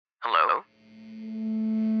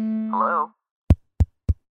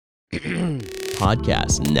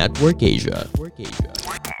Podcast Network Asia.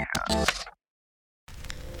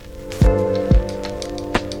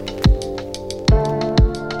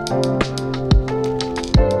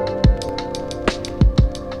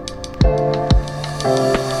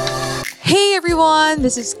 Hey everyone,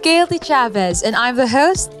 this is Gailty Chavez, and I'm the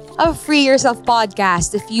host of Free Yourself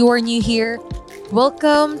Podcast. If you are new here,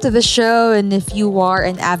 welcome to the show, and if you are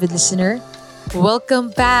an avid listener,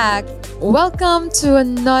 welcome back. Welcome to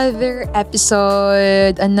another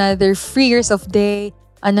episode, another Free Yourself Day,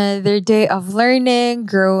 another day of learning,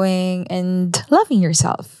 growing, and loving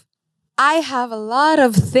yourself. I have a lot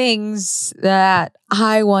of things that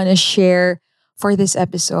I want to share for this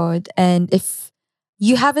episode, and if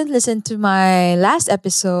you haven't listened to my last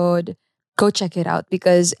episode, go check it out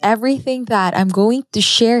because everything that I'm going to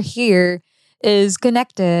share here is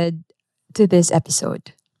connected to this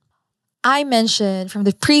episode. I mentioned from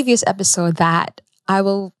the previous episode that I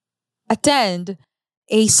will attend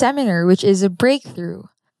a seminar, which is a breakthrough.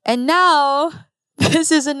 And now,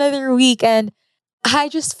 this is another week, and I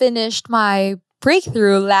just finished my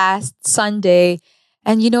breakthrough last Sunday.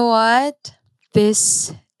 And you know what?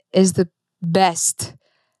 This is the best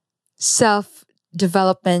self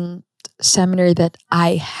development seminar that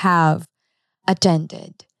I have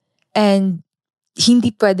attended. And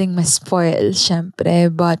hindi pwedeng ma-spoil,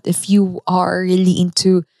 syempre. But if you are really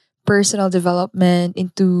into personal development,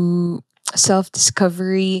 into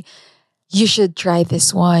self-discovery, you should try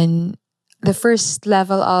this one. The first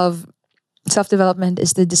level of self-development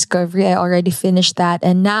is the discovery. I already finished that.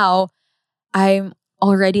 And now I'm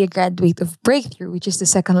already a graduate of Breakthrough, which is the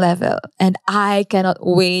second level. And I cannot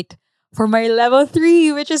wait for my level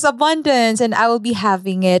 3, which is abundance. And I will be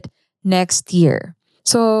having it next year.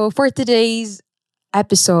 So for today's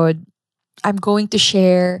episode, I'm going to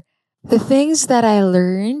share the things that I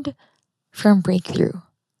learned from Breakthrough.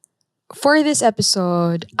 For this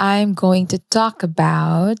episode, I'm going to talk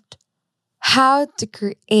about how to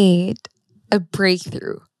create a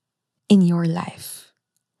breakthrough in your life.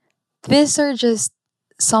 These are just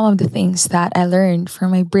some of the things that I learned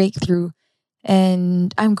from my breakthrough,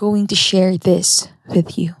 and I'm going to share this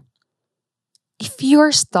with you. If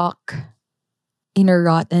you're stuck in a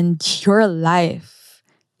rut and your life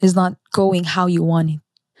is not going how you want it,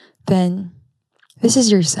 then this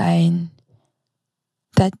is your sign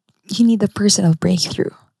that you need a personal breakthrough.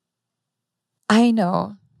 I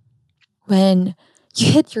know when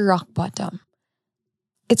you hit your rock bottom,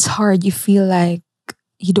 it's hard. You feel like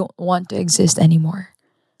you don't want to exist anymore.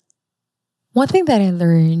 One thing that I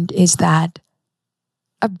learned is that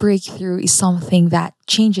a breakthrough is something that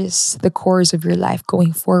changes the course of your life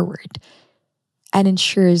going forward and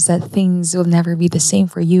ensures that things will never be the same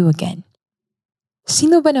for you again.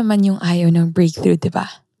 Sino ba naman yung ayaw ng breakthrough,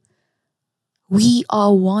 diba? We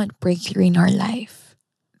all want breakthrough in our life.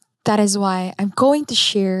 That is why I'm going to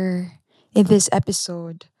share in this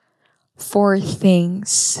episode 4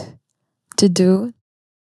 things to do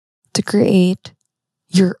to create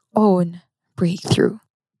your own breakthrough.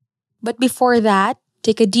 But before that,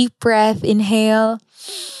 take a deep breath, inhale,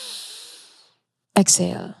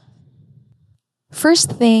 exhale.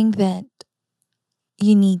 First thing that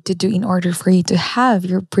you need to do in order for you to have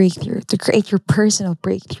your breakthrough, to create your personal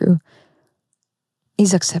breakthrough,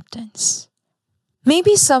 is acceptance.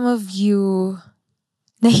 Maybe some of you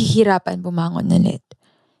nahihirapan bumangon ulit.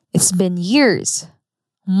 It's been years,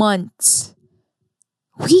 months,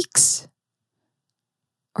 weeks,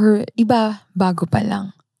 or iba bago pa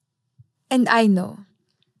lang. And I know,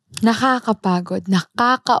 nakakapagod,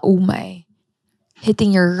 nakakaumay,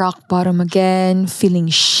 hitting your rock bottom again, feeling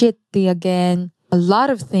shitty again, a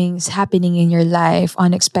lot of things happening in your life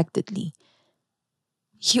unexpectedly.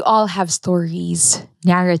 You all have stories,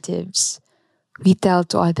 narratives we tell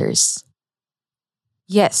to others.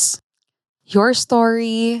 Yes, your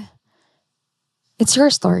story, it's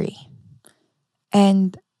your story.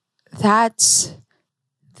 And that's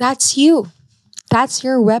you. That's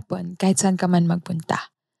your weapon kahit saan ka man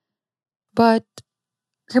magpunta. But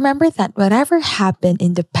remember that whatever happened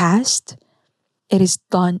in the past, it is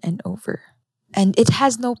done and over. And it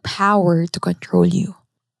has no power to control you.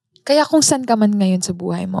 Kaya kung saan ka man ngayon sa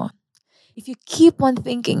buhay mo, if you keep on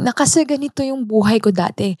thinking na kasi ganito yung buhay ko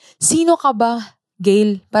dati, sino ka ba,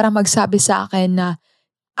 Gail, para magsabi sa akin na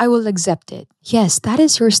I will accept it? Yes, that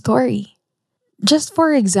is your story. Just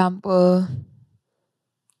for example,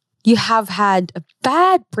 you have had a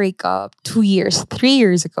bad breakup 2 years, 3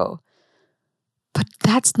 years ago. But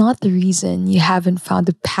that's not the reason you haven't found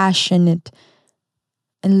the passionate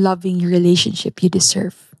and loving relationship you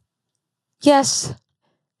deserve. Yes,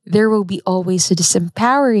 there will be always a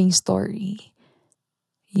disempowering story.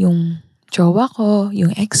 yung jowa ko,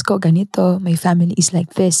 yung ex ko, ganito, my family is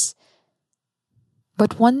like this.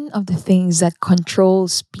 But one of the things that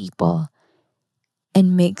controls people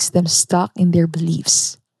and makes them stuck in their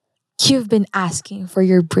beliefs, you've been asking for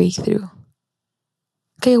your breakthrough.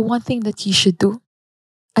 Okay, one thing that you should do,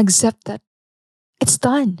 accept that it's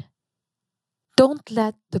done. Don't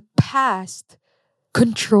let the past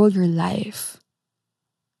control your life.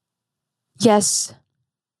 Yes,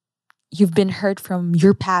 you've been hurt from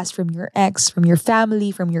your past, from your ex, from your family,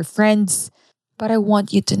 from your friends, but I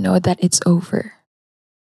want you to know that it's over.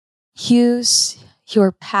 Use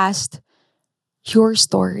your past, your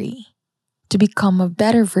story, to become a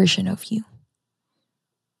better version of you.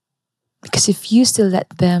 Because if you still let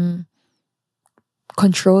them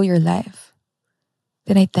control your life,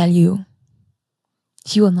 then I tell you,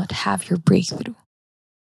 you will not have your breakthrough.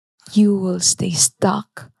 You will stay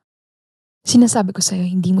stuck. Sinasabi ko sa'yo,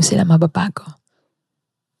 hindi mo sila mababago.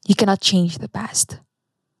 You cannot change the past.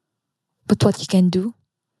 But what you can do,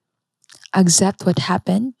 accept what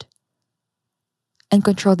happened and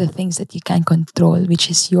control the things that you can control, which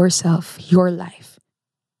is yourself, your life,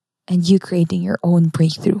 and you creating your own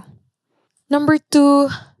breakthrough. Number 2,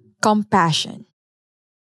 compassion.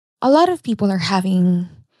 A lot of people are having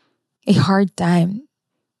a hard time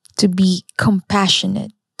to be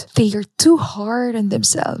compassionate. They are too hard on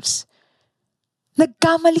themselves.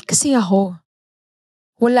 Nagkamali kasi ako.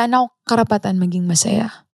 Wala na akong karapatan maging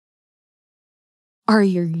masaya. Are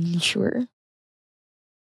you really sure?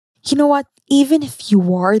 You know what? Even if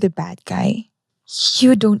you are the bad guy,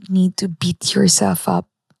 you don't need to beat yourself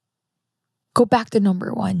up. Go back to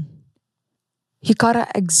number 1. You gotta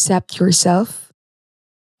accept yourself,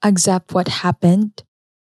 accept what happened,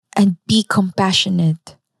 and be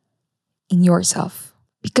compassionate in yourself.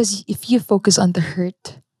 Because if you focus on the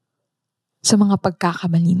hurt, sa mga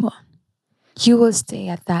pagkakamali mo, you will stay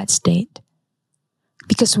at that state.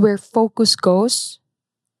 Because where focus goes,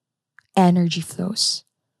 energy flows.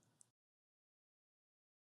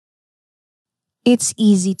 It's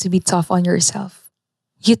easy to be tough on yourself.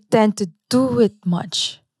 You tend to do it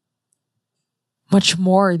much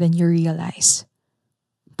more than you realize.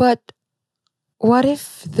 But what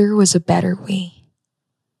if there was a better way?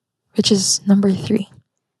 Which is number 3.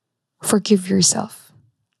 Forgive yourself.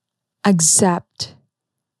 Accept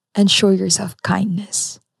and show yourself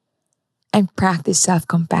kindness. And practice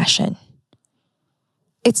self-compassion.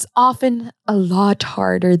 It's often a lot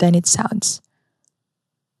harder than it sounds.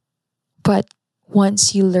 But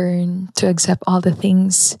once you learn to accept all the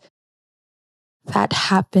things that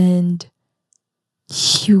happened,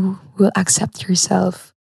 you will accept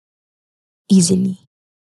yourself easily.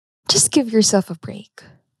 Just give yourself a break.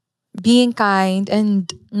 Being kind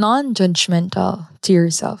and non-judgmental to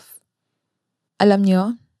yourself. Alam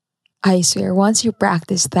nyo, I swear, once you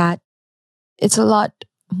practice that, it's a lot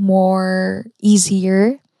more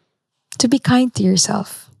easier to be kind to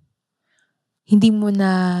yourself. Hindi mo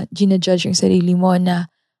na ginajudge yung sarili mo na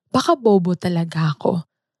baka bobo talaga ako.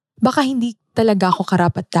 Baka hindi talaga ako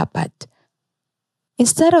karapat-dapat.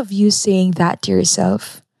 Instead of you saying that to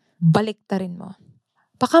yourself, baliktarin mo.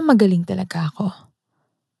 Baka magaling talaga ako.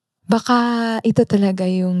 Baka ito talaga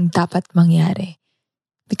yung dapat mangyari.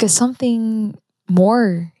 Because something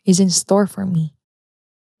more is in store for me.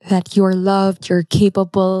 That you're loved, you're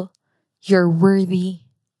capable, you're worthy.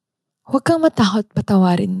 Huwag kang matakot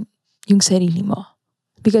patawarin yung sarili mo.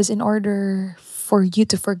 Because in order for you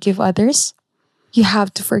to forgive others, you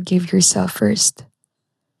have to forgive yourself first.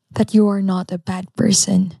 That you are not a bad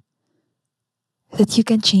person. That you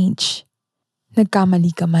can change.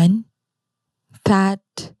 Nagkamali ka man, that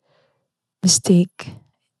mistake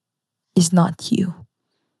is not you.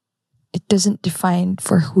 It doesn't define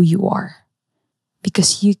for who you are.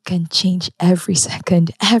 Because you can change every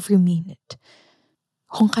second, every minute.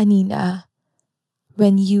 Kung kanina,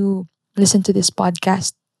 when you listen to this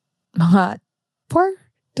podcast, mga 4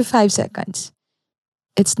 to 5 seconds,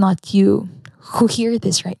 it's not you who hear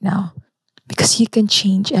this right now. Because you can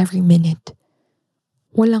change every minute.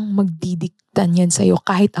 Walang magdidiktan yan sa'yo.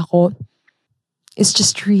 Kahit ako, it's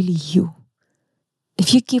just really you.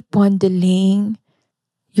 If you keep on delaying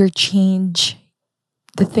your change,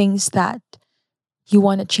 the things that you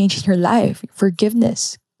want to change in your life,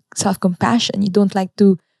 forgiveness, self-compassion, you don't like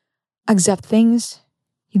to accept things,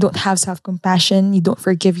 you don't have self-compassion, you don't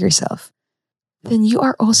forgive yourself, then you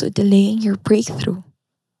are also delaying your breakthrough.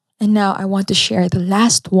 And now I want to share the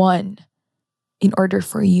last one in order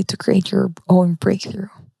for you to create your own breakthrough.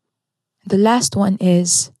 The last one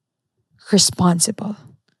is responsible.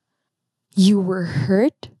 You were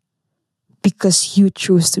hurt because you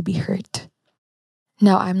choose to be hurt.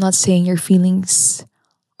 Now, I'm not saying your feelings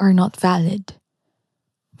are not valid.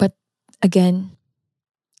 But again,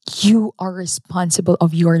 you are responsible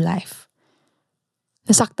of your life.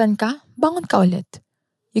 Nasaktan ka? Bangon ka ulit.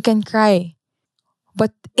 You can cry.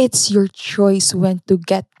 But it's your choice when to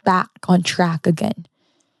get back on track again.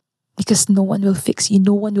 Because no one will fix you.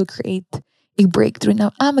 No one will create a breakthrough na,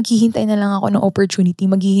 maghihintay na lang ako ng opportunity.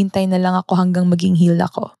 Maghihintay na lang ako hanggang maging healed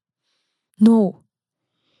ako. No.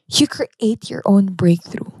 You create your own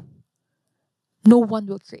breakthrough. No one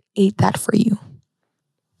will create that for you.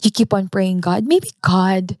 You keep on praying God. Maybe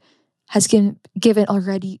God has given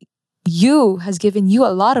you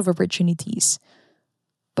a lot of opportunities.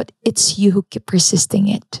 But it's you who keep resisting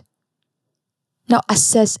it. Now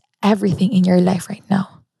assess everything in your life right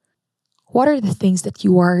now. What are the things that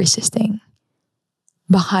you are resisting?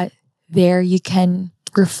 Baka there you can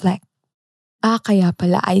reflect. Kaya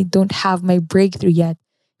pala I don't have my breakthrough yet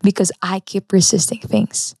because I keep resisting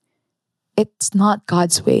things. It's not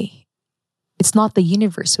God's way. It's not the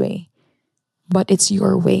universe way. But it's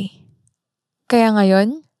your way. Kaya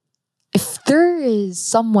ngayon, if there is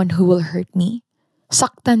someone who will hurt me,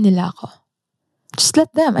 saktan nila ako.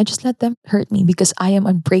 I just let them hurt me because I am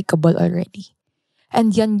unbreakable already.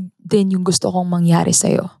 And yan din yung gusto kong mangyari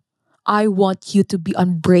sa'yo. I want you to be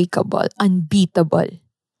unbreakable, unbeatable.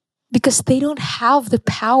 Because they don't have the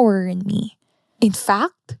power in me. In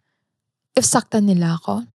fact, if saktan nila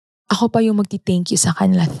ako pa yung magti-thank you sa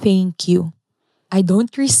kanila. Thank you. I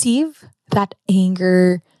don't receive that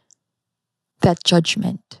anger, that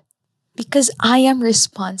judgment. Because I am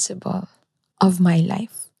responsible of my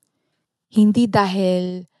life. Hindi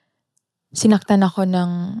dahil sinaktan ako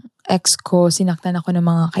ng ex ko, sinaktan ako ng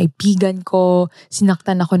mga kaibigan ko,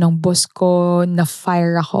 sinaktan ako ng boss ko,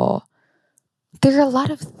 na-fire ako. There are a lot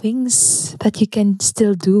of things that you can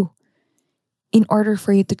still do in order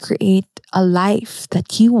for you to create a life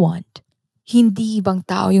that you want. Hindi ibang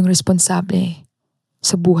tao yung responsable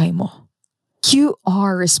sa buhay mo. You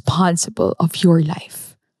are responsible of your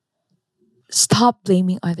life. Stop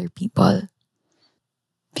blaming other people.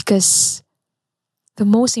 Because the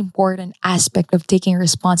most important aspect of taking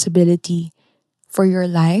responsibility for your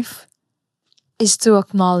life is to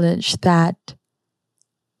acknowledge that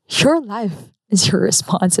your life is your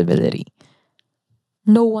responsibility.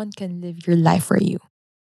 No one can live your life for you.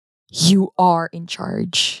 You are in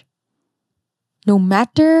charge. No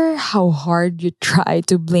matter how hard you try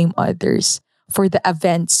to blame others for the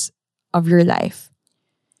events of your life,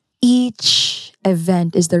 each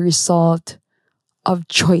event is the result of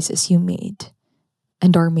choices you made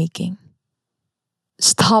and are making.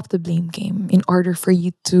 Stop the blame game in order for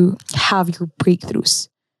you to have your breakthroughs.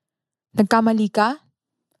 Nagkamali ka?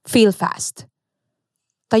 Fail fast.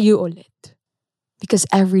 Tayo ulit. Because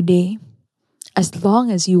every day, as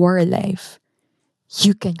long as you are alive,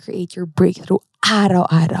 you can create your breakthrough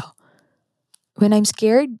araw-araw. When I'm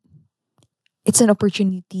scared, it's an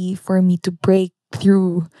opportunity for me to break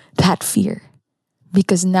through that fear.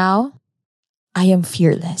 Because now, I am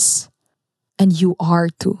fearless. And you are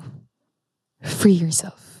too. Free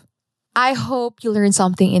yourself. I hope you learned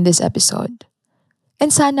something in this episode.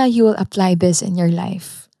 And sana you will apply this in your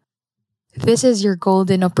life. This is your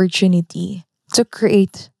golden opportunity to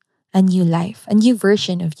create a new life, a new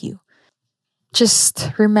version of you.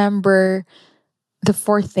 Just remember the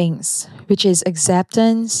 4 things, which is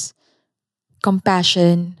acceptance,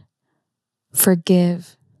 compassion,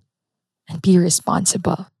 forgive, and be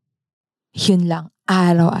responsible. Yun lang,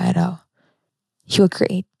 araw-araw. You'll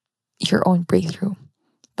create your own breakthrough.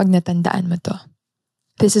 Pag natandaan mo to.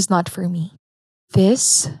 This is not for me.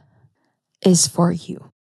 This is for you.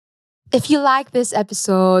 If you like this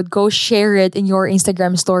episode, go share it in your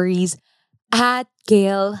Instagram stories at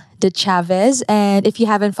Gail De Chavez. And if you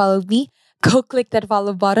haven't followed me, go click that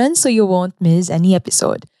follow button so you won't miss any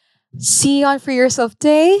episode. See you on Free Yourself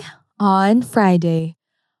Day on Friday.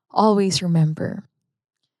 Always remember.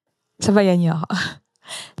 Sabayan niyo ako.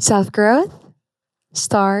 Self-growth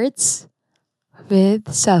starts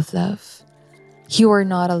with self-love. You are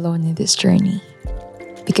not alone in this journey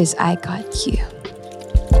because I got you.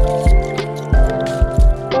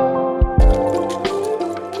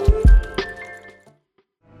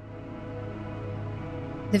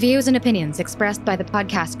 The views and opinions expressed by the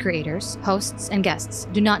podcast creators, hosts, and guests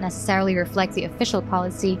do not necessarily reflect the official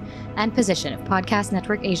policy and position of Podcast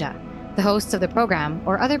Network Asia, the hosts of the program,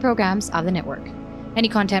 or other programs of the network. Any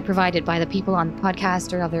content provided by the people on the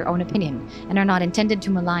podcast are of their own opinion and are not intended to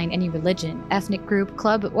malign any religion, ethnic group,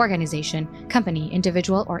 club, organization, company,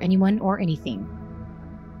 individual, or anyone or anything.